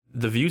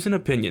The views and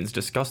opinions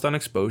discussed on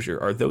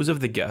Exposure are those of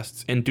the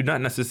guests and do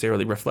not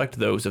necessarily reflect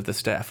those of the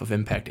staff of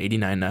Impact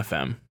 89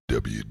 FM.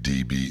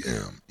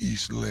 WDBM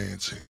East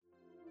Lansing.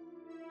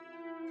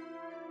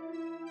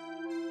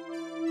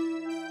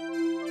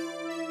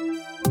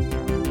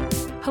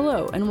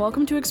 Hello, and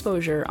welcome to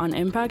Exposure on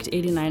Impact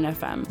 89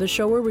 FM, the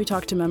show where we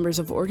talk to members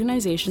of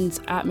organizations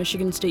at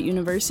Michigan State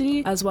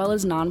University, as well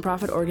as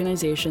nonprofit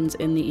organizations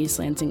in the East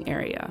Lansing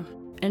area.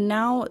 And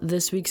now,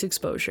 this week's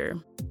Exposure.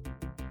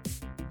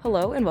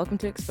 Hello, and welcome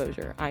to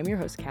Exposure. I'm your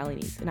host, Callie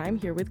Neese, and I'm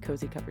here with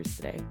Cozy Covers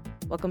today.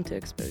 Welcome to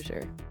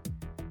Exposure.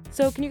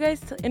 So, can you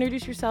guys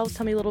introduce yourselves?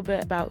 Tell me a little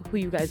bit about who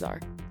you guys are.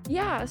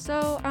 Yeah,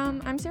 so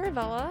I'm Sarah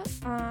Vella.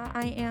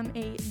 I am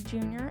a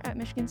junior at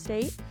Michigan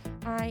State.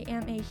 I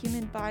am a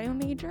human bio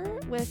major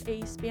with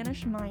a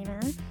Spanish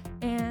minor,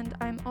 and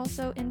I'm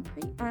also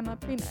I'm a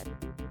pre-med.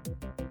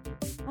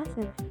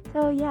 Awesome.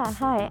 So yeah,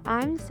 hi,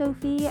 I'm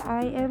Sophie.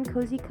 I am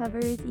Cozy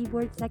Covers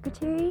eBoard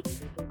secretary.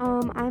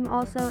 I'm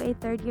also a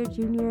third-year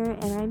junior,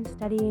 and I'm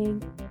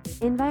studying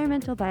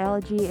environmental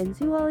biology and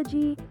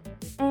zoology.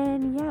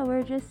 And yeah,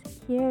 we're just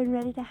here and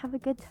ready to have a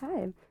good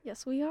time.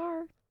 Yes, we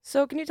are.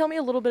 So, can you tell me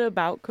a little bit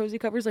about Cozy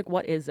Covers? Like,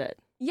 what is it?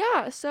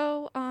 Yeah,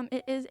 so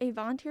it is a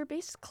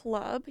volunteer-based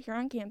club here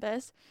on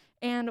campus,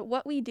 and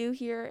what we do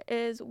here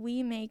is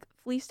we make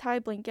fleece tie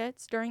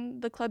blankets during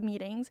the club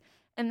meetings,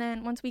 and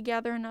then once we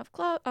gather enough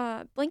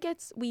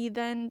blankets, we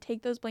then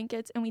take those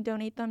blankets and we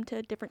donate them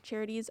to different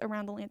charities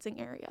around the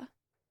Lansing area.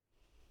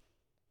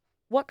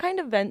 What kind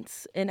of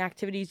events and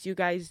activities do you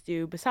guys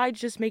do besides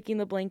just making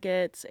the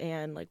blankets,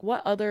 and like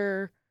what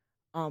other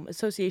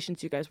associations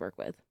do you guys work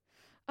with?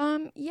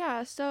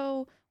 Yeah,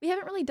 so we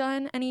haven't really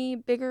done any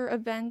bigger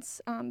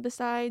events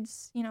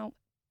besides,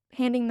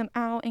 handing them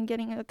out and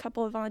getting a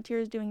couple of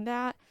volunteers doing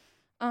that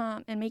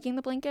and making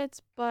the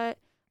blankets. But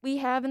we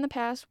have in the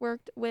past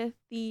worked with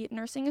the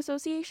Nursing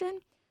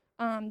Association.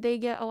 They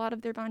get a lot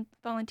of their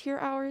volunteer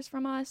hours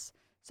from us.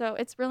 So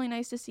it's really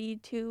nice to see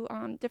two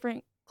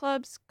different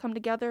clubs come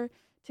together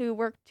to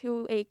work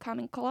to a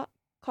common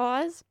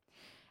cause.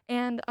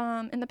 And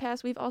in the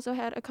past, we've also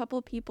had a couple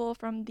of people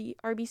from the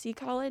RBC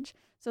College,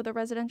 so the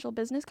Residential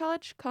Business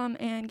College, come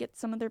and get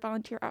some of their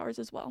volunteer hours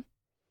as well.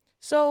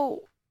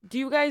 So, do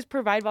you guys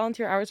provide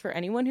volunteer hours for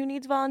anyone who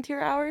needs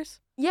volunteer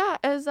hours? Yeah,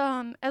 as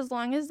long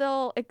as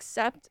they'll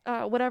accept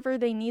whatever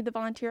they need the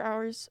volunteer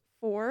hours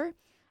for.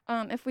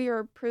 If we are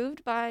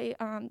approved by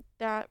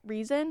that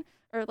reason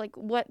or like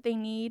what they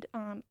need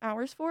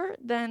hours for,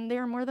 then they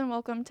are more than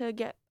welcome to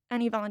get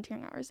any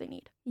volunteering hours they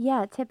need.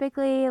 Yeah,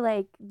 typically,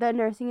 like, the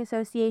Nursing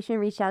Association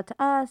reached out to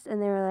us,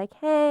 and they were like,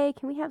 hey,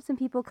 can we have some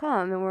people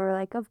come? And we were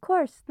like, of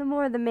course, the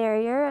more the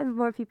merrier, and the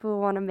more people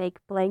want to make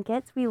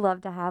blankets, we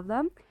love to have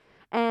them.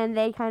 And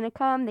they kind of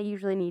come. They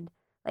usually need,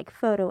 like,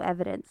 photo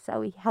evidence, so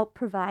we help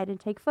provide and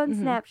take fun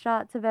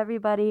snapshots of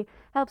everybody,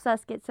 helps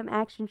us get some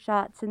action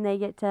shots, and they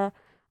get to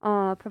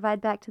provide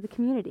back to the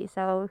community.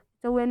 So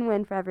it's a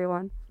win-win for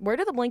everyone. Where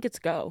do the blankets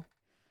go?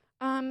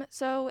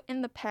 So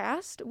in the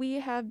past, we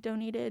have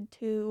donated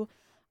to,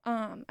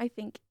 I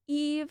think,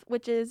 Eve,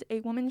 which is a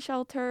women's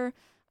shelter.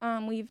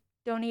 We've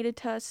donated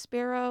to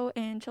Sparrow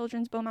and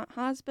Children's Beaumont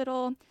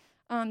Hospital.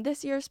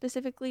 This year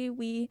specifically,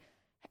 we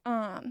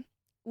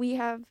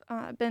have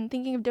been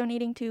thinking of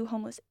donating to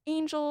Homeless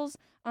Angels,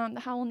 the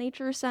Howell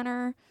Nature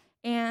Center,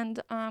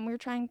 and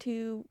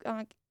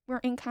we're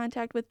in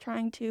contact with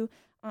trying to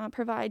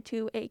provide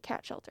to a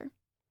cat shelter.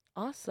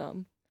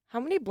 Awesome.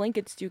 How many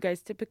blankets do you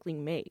guys typically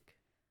make?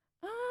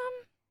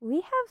 We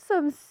have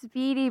some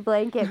speedy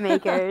blanket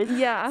makers.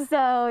 Yeah.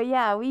 So,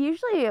 yeah, we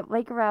usually,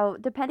 like,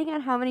 around, depending on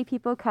how many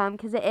people come,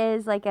 because it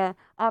is, like, a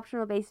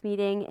optional-based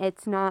meeting.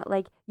 It's not,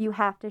 like, you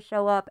have to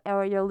show up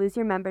or you'll lose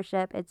your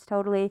membership. It's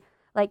totally,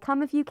 like,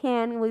 come if you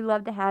can. We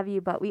love to have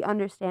you, but we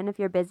understand if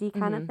you're busy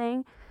kind of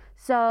thing.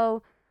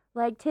 So,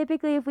 like,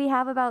 typically if we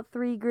have about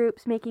 3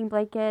 groups making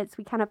blankets,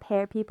 we kind of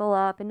pair people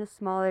up into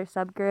smaller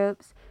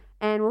subgroups.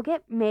 And we'll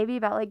get maybe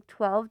about, like,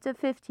 12 to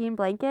 15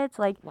 blankets.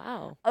 Like,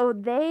 wow. Oh,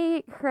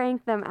 they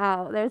crank them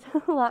out. There's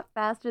a lot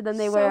faster than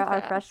they So were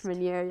our fast.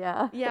 freshman year,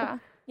 yeah. Yeah,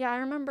 I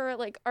remember,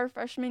 like, our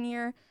freshman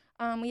year,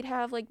 we'd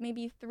have, like,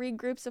 maybe 3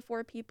 groups of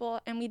 4 people,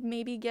 and we'd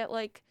maybe get,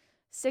 like,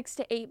 6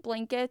 to 8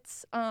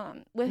 blankets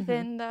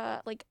within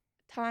the, like,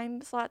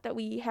 time slot that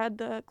we had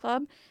the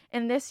club.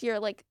 And this year,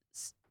 like,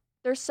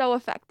 they're so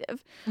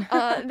effective.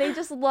 They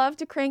just love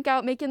to crank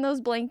out making those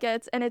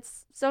blankets, and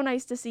it's so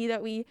nice to see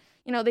that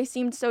they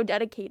seemed so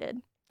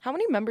dedicated. How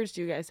many members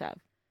do you guys have?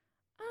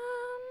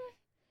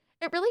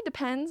 It really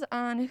depends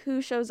on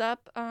who shows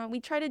up.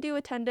 We try to do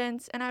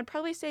attendance, and I'd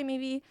probably say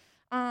maybe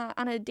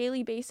on a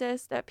daily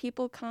basis that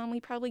people come. We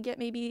probably get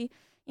maybe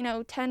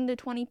 10 to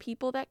 20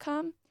 people that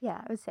come.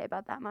 Yeah, I would say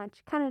about that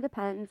much. Kind of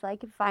depends.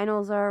 Like, if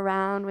finals are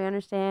around, we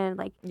understand,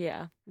 like,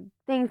 Yeah.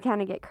 things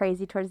kind of get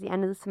crazy towards the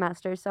end of the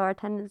semester, so our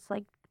attendance,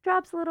 like,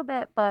 drops a little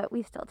bit, but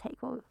we still take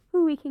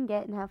who we can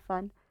get and have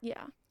fun.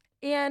 Yeah.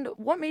 And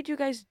what made you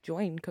guys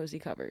join Cozy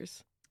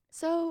Covers?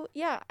 So,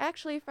 yeah,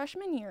 actually,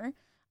 freshman year,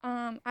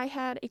 I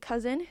had a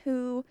cousin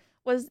who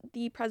was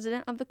the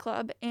president of the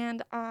club,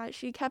 and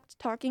she kept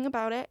talking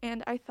about it,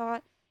 and I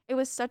thought it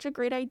was such a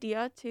great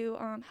idea to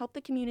help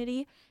the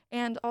community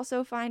and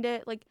also find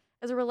it like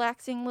as a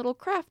relaxing little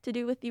craft to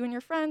do with you and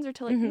your friends or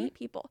to like meet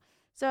people.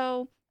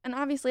 So, and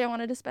obviously I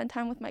wanted to spend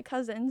time with my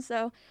cousin,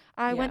 so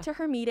I went to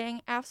her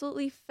meeting,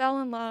 absolutely fell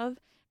in love,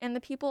 and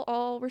the people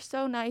all were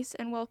so nice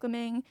and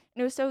welcoming,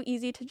 and it was so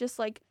easy to just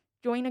like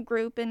join a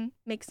group and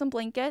make some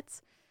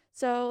blankets.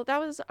 So that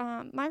was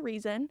my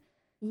reason.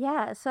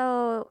 Yeah,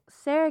 so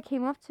Sarah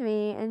came up to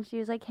me and she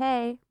was like,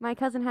 "Hey, my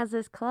cousin has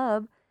this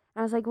club."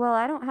 And I was like, "Well,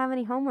 I don't have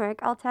any homework.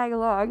 I'll tag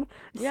along."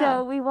 Yeah.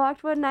 So we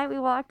walked one night, we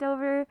walked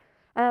over.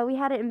 We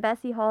had it in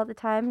Bessie Hall at the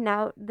time.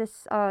 Now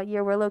this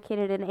year we're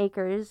located in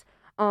Acres.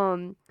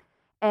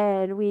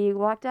 And we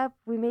walked up,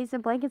 we made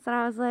some blankets, and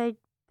I was like,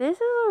 this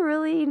is a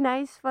really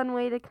nice, fun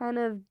way to kind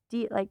of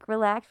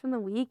relax from the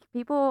week.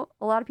 A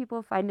lot of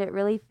people find it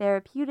really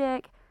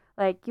therapeutic.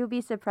 Like, you'll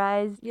be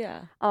surprised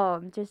Yeah.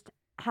 just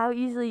how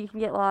easily you can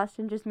get lost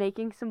in just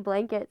making some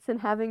blankets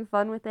and having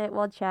fun with it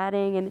while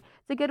chatting. And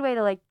it's a good way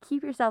to like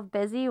keep yourself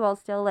busy while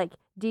still like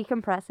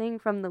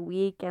decompressing from the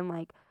week, and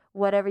like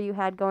whatever you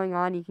had going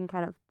on, you can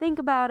kind of think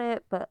about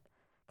it, but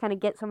kind of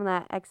get some of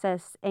that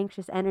excess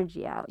anxious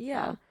energy out.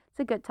 Yeah. So it's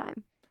a good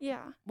time.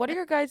 Yeah. What are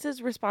your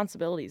guys'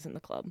 responsibilities in the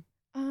club?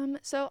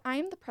 So I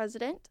am the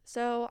president,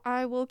 so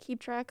I will keep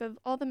track of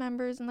all the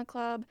members in the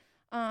club,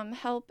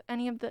 help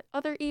any of the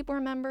other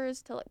board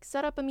members to like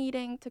set up a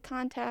meeting, to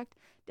contact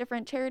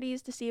different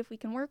charities to see if we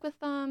can work with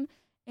them,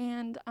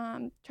 and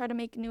try to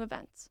make new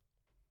events.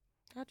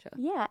 Gotcha.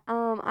 Yeah,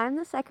 I'm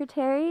the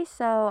secretary,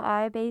 so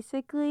I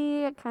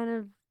basically kind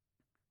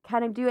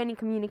of do any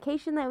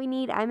communication that we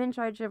need. I'm in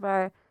charge of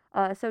our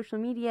social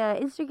media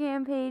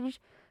Instagram page,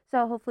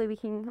 so hopefully we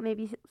can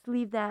maybe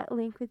leave that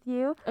link with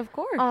you. Of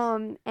course.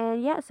 And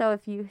yeah, so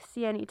if you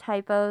see any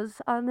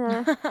typos on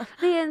the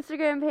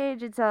Instagram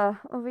page, it's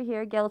over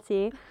here,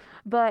 guilty.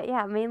 But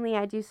yeah, mainly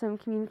I do some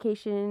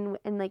communication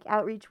and like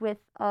outreach with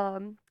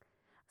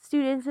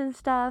students and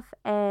stuff,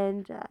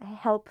 and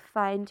help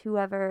find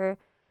whoever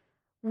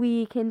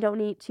we can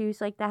donate to.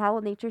 So like the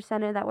Howell Nature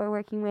Center that we're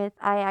working with,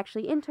 I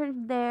actually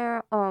interned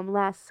there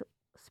last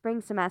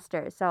spring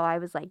semester, so I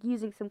was like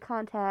using some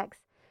contacts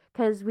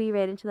because we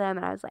ran into them,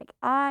 and I was like,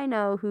 I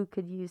know who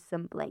could use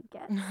some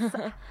blankets.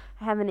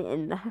 Having it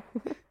in.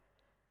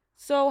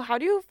 So how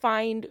do you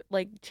find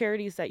like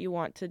charities that you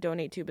want to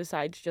donate to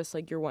besides just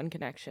like your one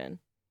connection?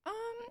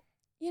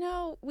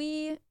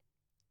 We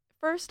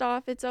first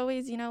off, it's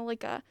always,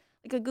 like a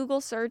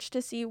Google search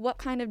to see what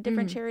kind of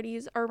different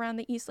charities are around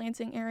the East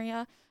Lansing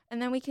area,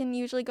 and then we can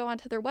usually go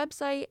onto their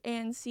website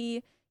and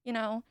see,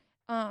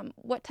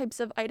 what types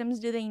of items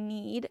do they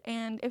need,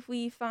 and if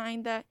we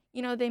find that,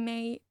 they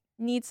may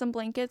need some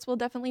blankets, we'll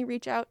definitely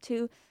reach out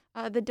to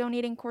the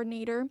donating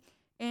coordinator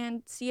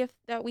and see if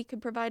that we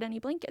could provide any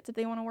blankets if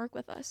they want to work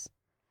with us.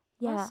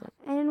 Yeah, Awesome.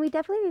 and we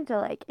definitely need to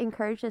like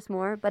encourage this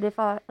more. But if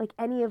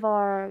any of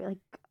our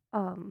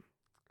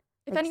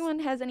If anyone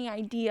has any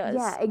ideas,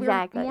 Yeah,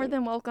 exactly. we're more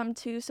than welcome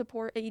to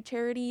support a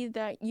charity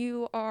that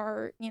you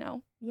are,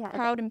 yeah,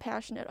 proud and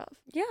passionate of.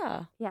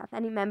 Yeah. yeah, if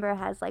any member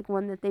has like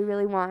one that they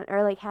really want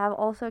or like have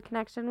also a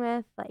connection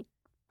with, like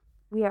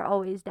we are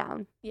always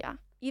down. Yeah,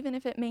 even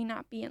if it may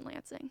not be in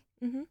Lansing.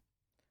 Mm-hmm.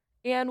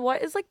 And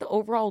what is like the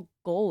overall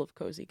goal of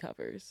Cozy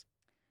Covers?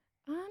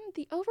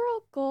 The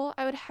overall goal,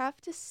 I would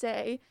have to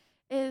say,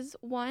 is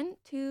one,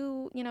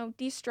 to,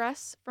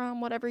 de-stress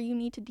from whatever you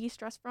need to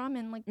de-stress from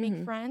and like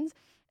make friends,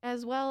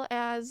 as well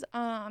as,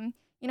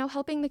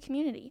 helping the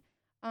community.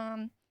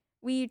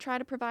 We try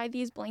to provide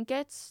these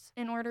blankets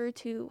in order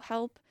to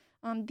help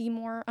the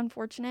more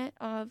unfortunate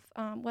of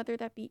whether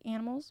that be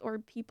animals or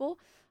people.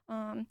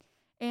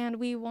 And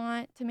we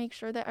want to make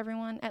sure that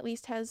everyone at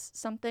least has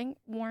something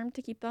warm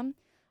to keep them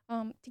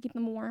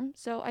warm.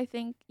 So I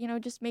think,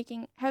 just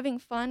having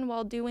fun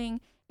while doing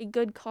a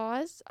good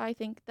cause, I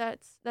think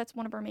that's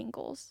one of our main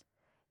goals.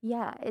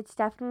 Yeah, it's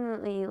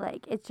definitely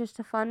like it's just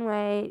a fun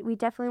way. We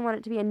definitely want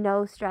it to be a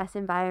no stress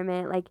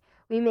environment. Like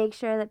we make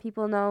sure that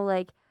people know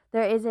like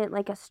there isn't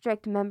like a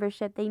strict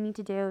membership they need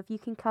to do. If you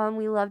can come,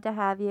 we love to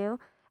have you.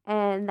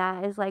 And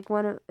that is like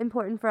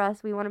important for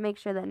us. We want to make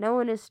sure that no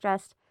one is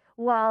stressed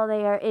while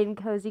they are in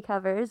Cozy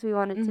Covers. We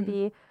want it to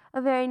be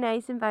a very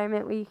nice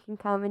environment where you can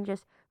come and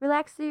just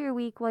relax through your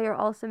week while you're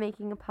also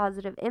making a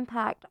positive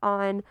impact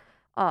on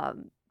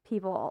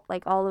people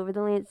like all over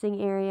the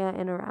Lansing area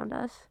and around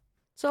us.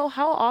 So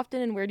how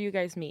often and where do you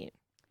guys meet?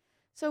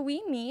 So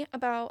we meet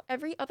about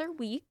every other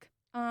week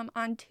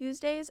on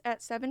Tuesdays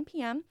at 7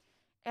 p.m.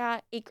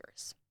 at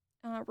Acres,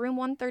 room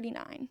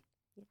 139.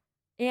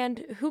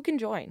 And who can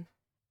join?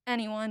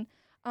 Anyone.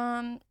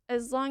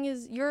 As long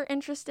as you're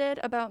interested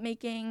about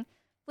making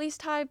fleece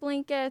tie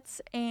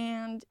blankets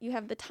and you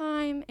have the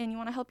time and you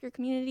want to help your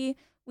community,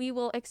 we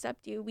will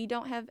accept you. We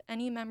don't have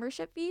any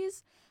membership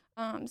fees.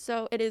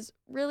 So it is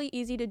really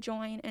easy to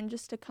join and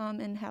just to come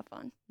and have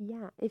fun.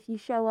 Yeah, if you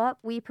show up,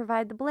 we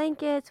provide the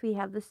blankets, we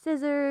have the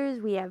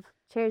scissors, we have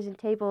chairs and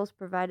tables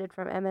provided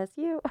from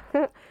MSU.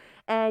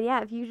 And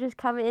yeah, if you just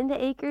come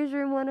into Acres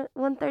Room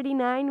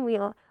 139,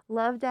 we'll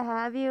love to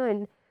have you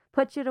and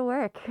put you to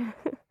work.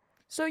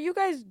 So you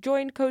guys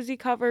joined Cozy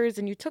Covers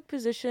and you took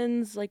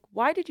positions. Like,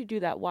 why did you do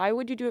that? Why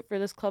would you do it for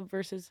this club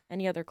versus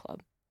any other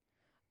club?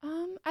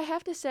 I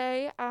have to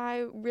say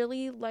I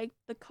really liked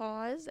the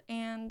cause,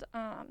 and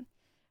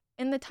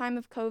in the time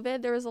of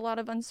COVID, there was a lot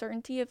of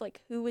uncertainty of like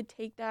who would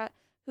take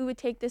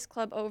this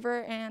club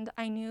over, and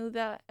I knew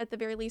that at the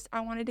very least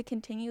I wanted to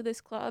continue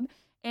this club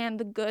and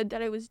the good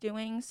that I was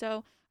doing.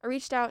 So I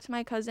reached out to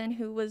my cousin,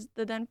 who was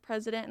the then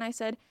president, and I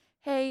said,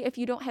 hey, if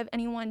you don't have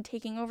anyone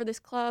taking over this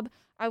club,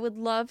 I would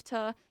love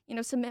to,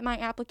 submit my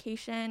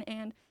application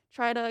and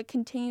try to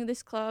continue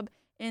this club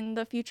in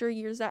the future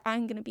years that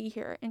I'm going to be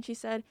here. And she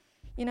said,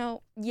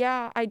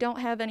 yeah, I don't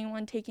have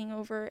anyone taking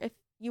over. If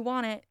you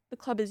want it, the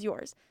club is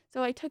yours.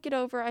 So I took it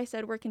over. I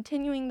said, we're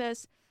continuing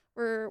this.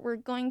 We're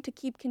going to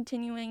keep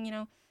continuing,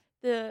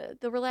 the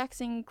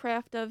relaxing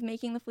craft of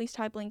making the fleece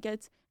tie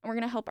blankets, and we're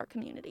going to help our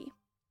community.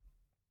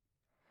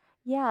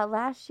 Yeah,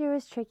 last year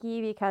was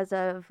tricky because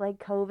of like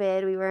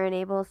COVID. We weren't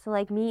able to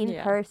like meet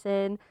in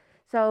person.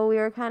 So we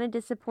were kind of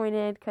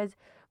disappointed because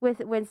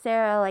when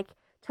Sarah like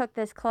took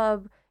this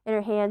club in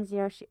her hands,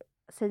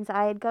 since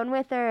I had gone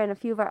with her and a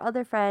few of our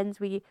other friends,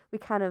 we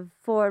kind of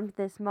formed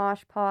this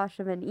mosh posh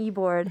of an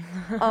e-board.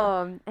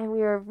 And we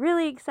were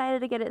really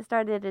excited to get it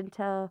started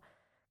until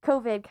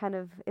COVID kind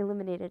of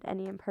eliminated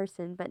any in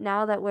person. But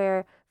now that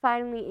we're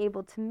finally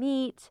able to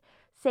meet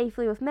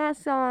safely with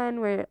masks on,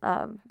 we're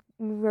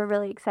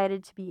really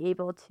excited to be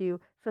able to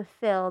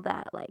fulfill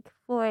that like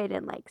void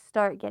and like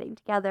start getting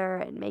together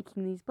and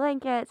making these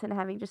blankets and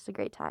having just a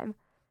great time.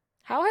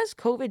 How has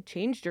COVID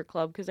changed your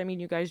club? Because,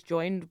 you guys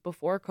joined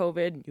before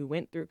COVID, you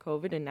went through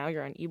COVID, and now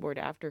you're on e-board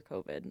after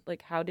COVID.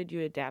 Like, how did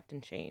you adapt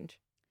and change?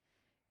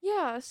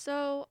 Yeah,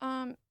 so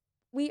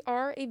we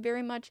are a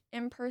very much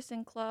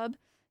in-person club.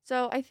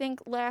 So I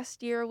think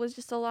last year was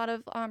just a lot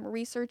of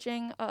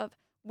researching of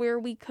where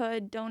we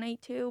could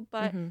donate to,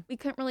 but we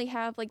couldn't really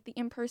have, like, the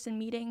in-person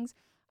meetings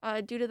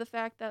due to the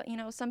fact that,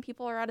 some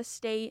people are out of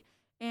state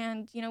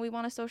and, we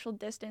want to social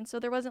distance. So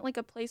there wasn't, like,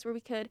 a place where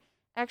we could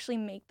actually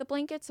make the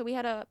blankets, so we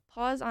had to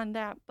pause on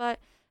that. But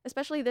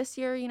especially this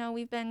year,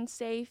 we've been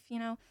safe,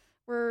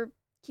 we're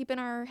keeping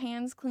our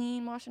hands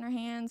clean, washing our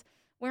hands,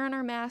 wearing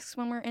our masks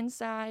when we're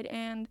inside,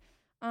 and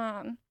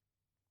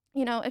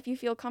if you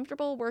feel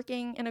comfortable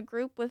working in a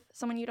group with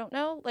someone you don't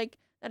know, like,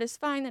 that is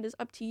fine, that is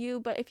up to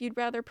you. But if you'd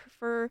rather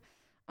prefer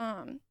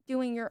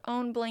doing your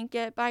own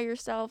blanket by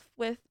yourself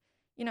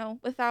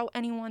without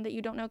anyone that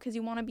you don't know because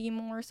you want to be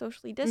more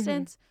socially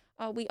distanced,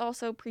 we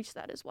also preach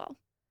that as well.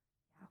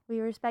 We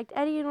respect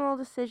any and all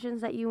decisions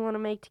that you want to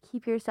make to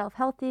keep yourself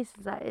healthy,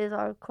 since that is,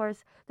 of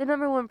course, the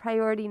number one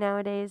priority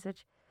nowadays,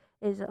 which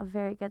is a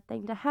very good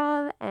thing to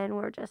have. And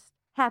we're just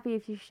happy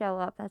if you show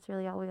up. That's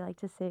really all we like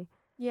to see.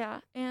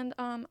 Yeah, and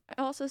I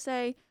also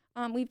say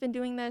we've been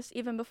doing this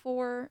even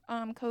before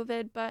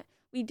COVID, but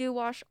we do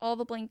wash all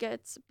the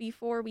blankets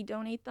before we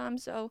donate them,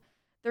 so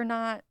they're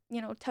not,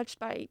 touched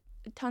by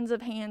tons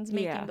of hands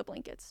making the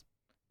blankets.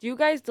 Do you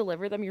guys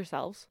deliver them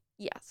yourselves?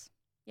 Yes.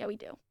 Yeah, we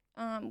do.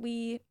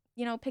 We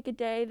pick a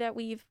day that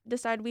we've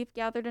decided we've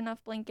gathered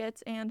enough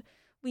blankets, and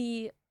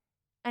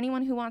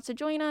anyone who wants to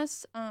join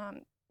us,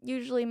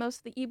 usually most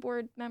of the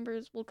e-board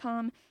members will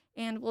come,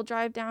 and we'll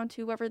drive down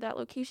to wherever that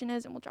location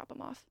is, and we'll drop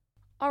them off.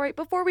 All right,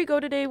 before we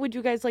go today, would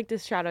you guys like to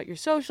shout out your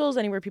socials,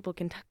 anywhere people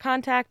can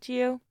contact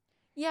you?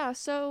 Yeah,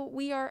 so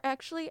we are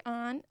actually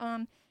on,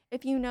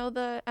 if you know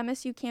the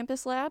MSU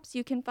Campus Labs,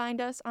 you can find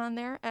us on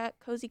there at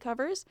Cozy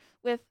Covers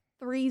with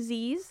 3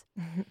 Z's.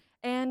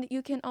 And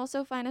you can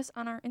also find us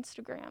on our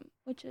Instagram,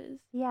 which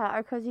is... Yeah,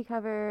 our Cozy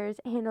Covers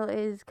handle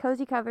is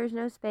Cozy Covers,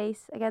 no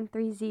space, again,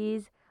 3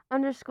 Z's,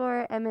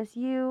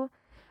 _MSU.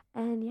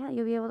 And yeah,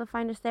 you'll be able to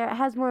find us there. It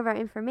has more of our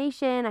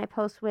information. I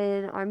post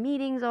when our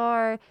meetings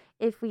are.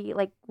 If we,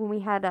 like, when we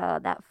had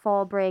that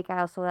fall break,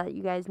 I also let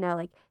you guys know,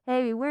 like,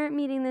 hey, we weren't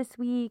meeting this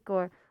week.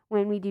 Or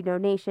when we do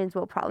donations,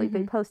 we'll probably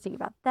be posting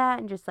about that.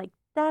 And just, like,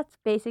 that's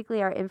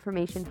basically our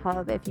information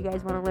hub. If you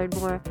guys want to learn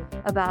more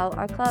about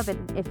our club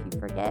and if you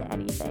forget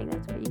anything,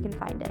 that's where you can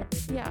find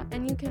it. Yeah,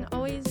 and you can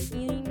always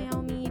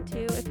email me,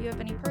 too, if you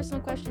have any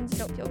personal questions,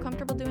 don't feel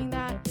comfortable doing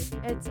that.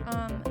 It's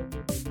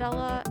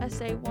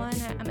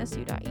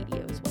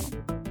bellasa1@msu.edu as well.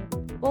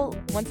 Well,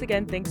 once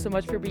again, thanks so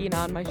much for being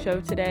on my show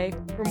today.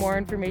 For more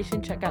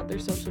information, check out their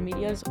social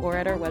medias or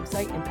at our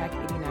website,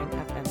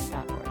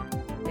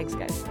 impact89fm.org. Thanks,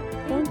 guys.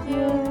 Thank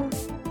you.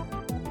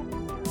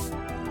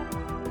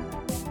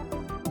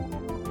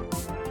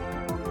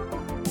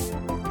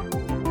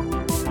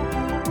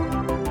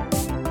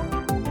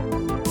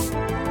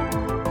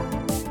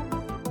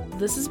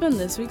 This has been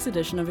this week's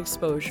edition of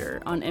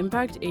Exposure on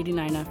Impact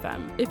 89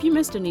 FM. If you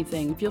missed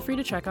anything, feel free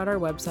to check out our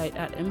website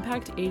at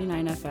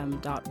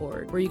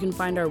impact89fm.org, where you can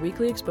find our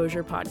weekly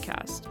Exposure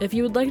podcast. If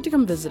you would like to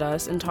come visit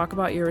us and talk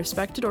about your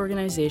respected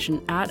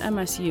organization at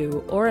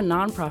MSU or a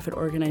nonprofit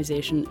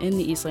organization in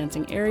the East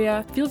Lansing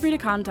area, feel free to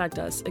contact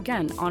us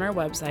again on our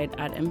website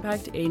at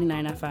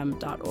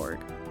impact89fm.org.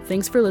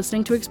 Thanks for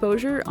listening to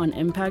Exposure on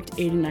Impact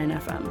 89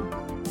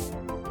 FM.